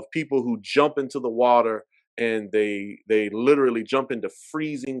of people who jump into the water and they literally jump into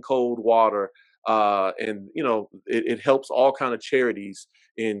freezing cold water and it helps all kind of charities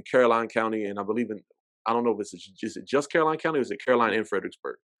in Caroline County, and I don't know if is it just Caroline County or is it Caroline and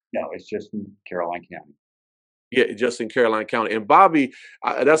Fredericksburg? No, it's just in Caroline County. Yeah, just in Caroline County. And Bobby,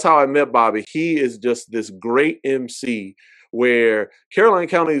 that's how I met Bobby. He is just this great MC. Where Caroline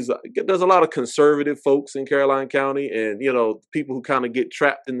County there's a lot of conservative folks in Caroline County, and people who kind of get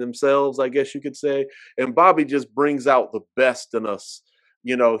trapped in themselves, I guess you could say. And Bobby just brings out the best in us.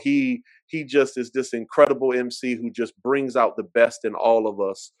 He he just is this incredible MC who just brings out the best in all of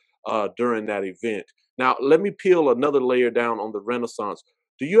us during that event. Now, let me peel another layer down on the Renaissance.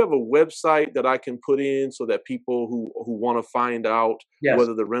 Do you have a website that I can put in so that people who want to find out Yes.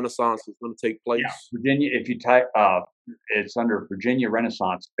 whether the Renaissance is going to take Yeah. place? Virginia, if you type, it's under Virginia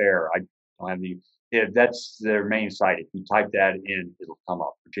Renaissance Fair. I don't have the, yeah, that's their main site. If you type that in, it'll come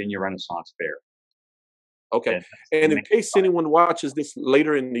up, Virginia Renaissance Fair. Okay. And that's the And in main case site. anyone watches this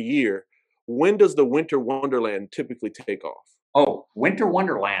later in the year, when does the Winter Wonderland typically take off? Oh, Winter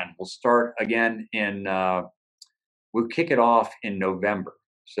Wonderland will start again in, we'll kick it off in November.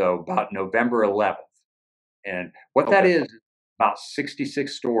 So about November 11th. And what that Okay. is, about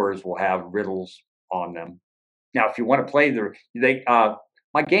 66 stores will have riddles on them. Now, if you want to play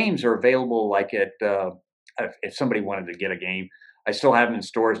my games are available like at, if somebody wanted to get a game, I still have them in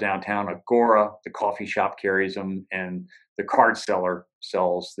stores downtown. Agora, the coffee shop carries them, and the card seller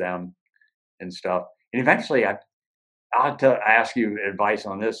sells them and stuff. And eventually, I ask you advice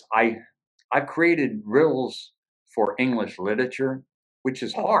on this. I've created riddles for English literature, which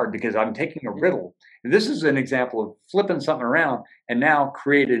is hard because I'm taking a riddle. And this is an example of flipping something around and now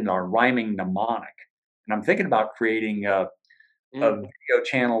creating a rhyming mnemonic. And I'm thinking about creating a Mm. video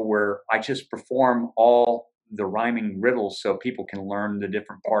channel where I just perform all the rhyming riddles so people can learn the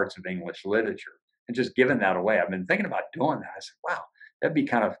different parts of English literature and just giving that away. I've been thinking about doing that. I said, wow, that'd be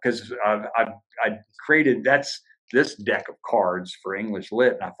kind of because I created this deck of cards for English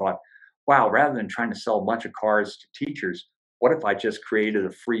lit, and I thought, wow, rather than trying to sell a bunch of cards to teachers, what if I just created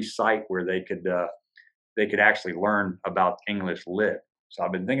a free site where they could actually learn about English lit? So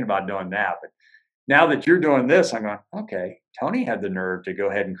I've been thinking about doing that, but now that you're doing this, I'm going, okay, Tony had the nerve to go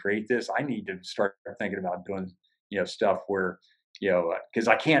ahead and create this. I need to start thinking about doing, stuff where, because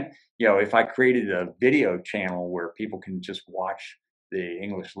I can't, if I created a video channel where people can just watch the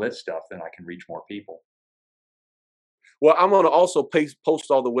English lit stuff, then I can reach more people. Well, I'm going to also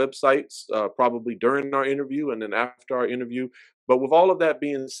post all the websites probably during our interview and then after our interview. But with all of that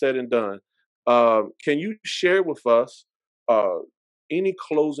being said and done, can you share with us uh, any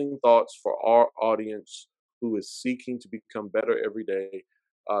closing thoughts for our audience who is seeking to become better every day?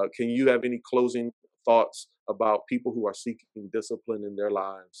 Can you have any closing thoughts about people who are seeking discipline in their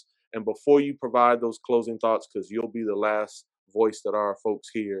lives? And before you provide those closing thoughts, because you'll be the last voice that our folks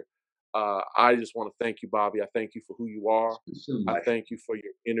hear, I just want to thank you, Bobby. I thank you for who you are. So I much. thank you for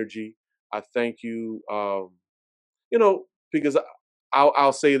your energy. I thank you, you know, because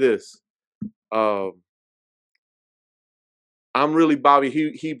I'll say this. Um, I'm really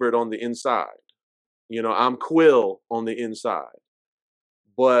Bobby Hebert on the inside. I'm Quill on the inside.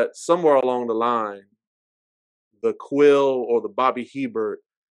 But somewhere along the line, the Quill or the Bobby Hebert,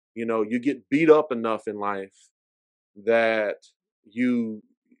 you get beat up enough in life that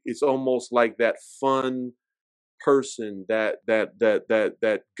it's almost like that fun person,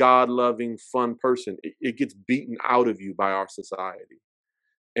 that God loving fun person, it gets beaten out of you by our society.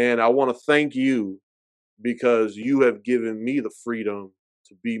 And I want to thank you because you have given me the freedom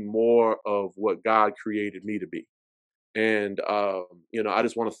to be more of what God created me to be. And I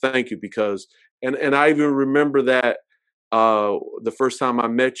just want to thank you because, and I even remember that the first time I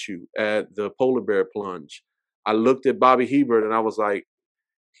met you at the Polar Bear Plunge, I looked at Bobby Hebert and I was like,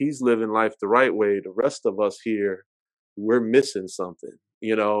 he's living life the right way. The rest of us here, we're missing something,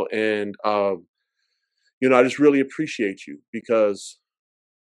 and I just really appreciate you because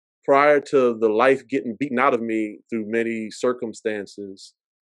prior to the life getting beaten out of me through many circumstances,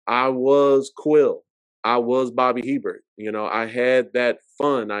 I was Quill. I was Bobby Hebert. I had that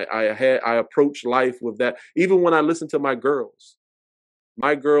fun. I approached life with that. Even when I listen to my girls,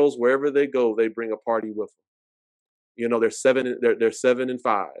 wherever they go, they bring a party with them. They're 7 and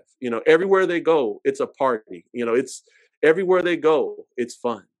 5. Everywhere they go, it's a party. It's everywhere they go, it's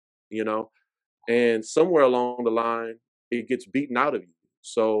fun. You know, and somewhere along the line, it gets beaten out of you.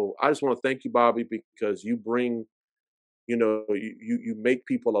 So I just want to thank you, Bobby, because you bring, you make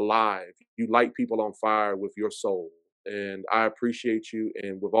people alive. You light people on fire with your soul, and I appreciate you.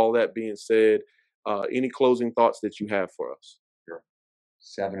 And with all that being said, any closing thoughts that you have for us? You're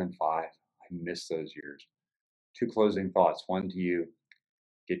 7 and 5. I miss those years. Two closing thoughts. One to you: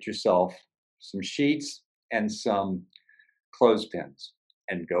 get yourself some sheets and some clothespins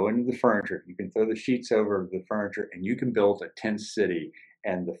and go into the furniture. You can throw the sheets over the furniture and you can build a tent city.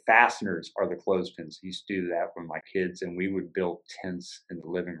 And the fasteners are the clothespins. I used to do that with my kids, and we would build tents in the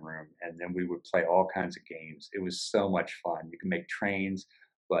living room, and then we would play all kinds of games. It was so much fun. You can make trains,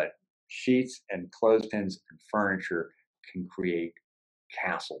 but sheets and clothespins and furniture can create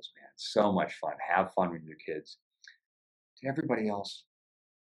castles, man. So much fun. Have fun with your kids. To everybody else,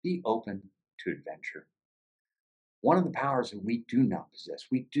 Be open to adventure. One of the powers that we do not possess,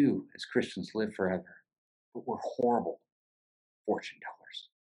 we do as Christians live forever, but we're horrible fortune tellers.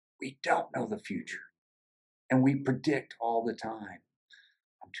 We don't know the future, and we predict all the time.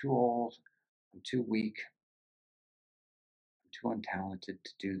 I'm too old, I'm too weak, I'm too untalented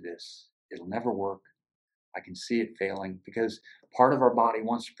to do this. It'll never work. I can see it failing because part of our body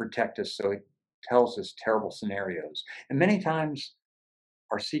wants to protect us, so it tells us terrible scenarios. And many times,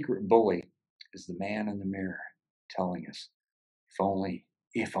 our secret bully is the man in the mirror telling us, if only,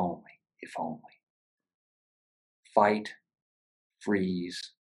 if only, if only. Fight,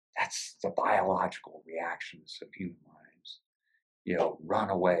 freeze. That's the biological reactions of human lives. Run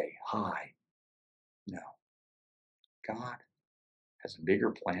away, hide. No. God has a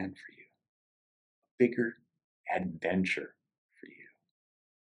bigger plan for you, a bigger adventure for you.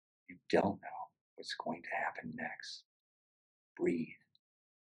 You don't know what's going to happen next. Breathe.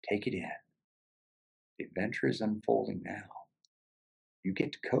 Take it in. The adventure is unfolding now. You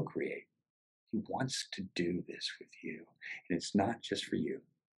get to co-create. He wants to do this with you. And it's not just for you.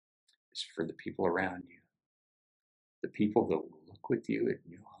 It's for the people around you. The people that will look with you at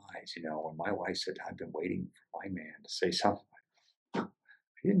new eyes. When my wife said, I've been waiting for my man to say something, I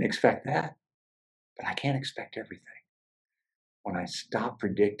didn't expect that. But I can't expect everything. When I stop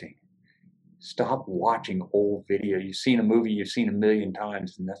predicting, stop watching old video. You've seen a movie you've seen a million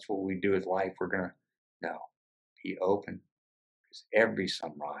times, and that's what we do with life. We're going to be open. Because every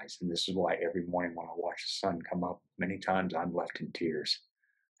sunrise, and this is why every morning when I watch the sun come up, many times I'm left in tears.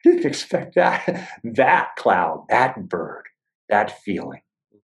 I didn't expect that cloud, that bird, that feeling.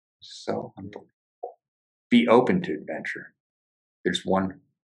 So unbelievable. Be open to adventure. There's one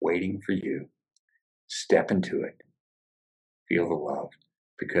waiting for you. Step into it. Feel the love,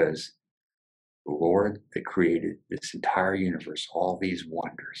 because the Lord that created this entire universe, all these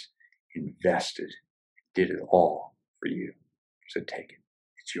wonders, invested, did it all for you. So take it.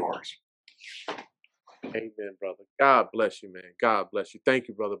 It's yours. Amen, brother. God bless you, man. God bless you. Thank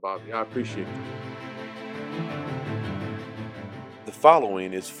you, Brother Bobby. I appreciate you. The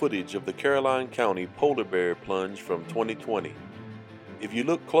following is footage of the Caroline County Polar Bear Plunge from 2020. If you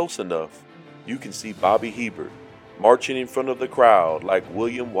look close enough, you can see Bobby Hebert marching in front of the crowd like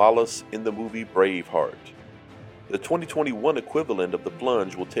William Wallace in the movie Braveheart. The 2021 equivalent of the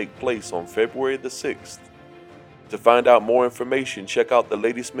plunge will take place on February the 6th. To find out more information, check out the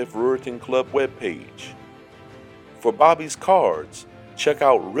Ladysmith Ruritan Club webpage. For Bobby's cards, check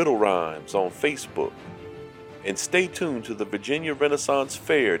out Riddle Rhymes on Facebook. And stay tuned to the Virginia Renaissance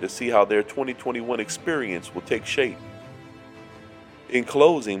Fair to see how their 2021 experience will take shape. In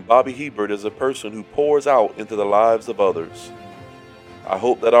closing, Bobby Hebert is a person who pours out into the lives of others. I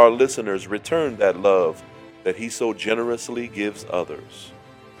hope that our listeners return that love that he so generously gives others.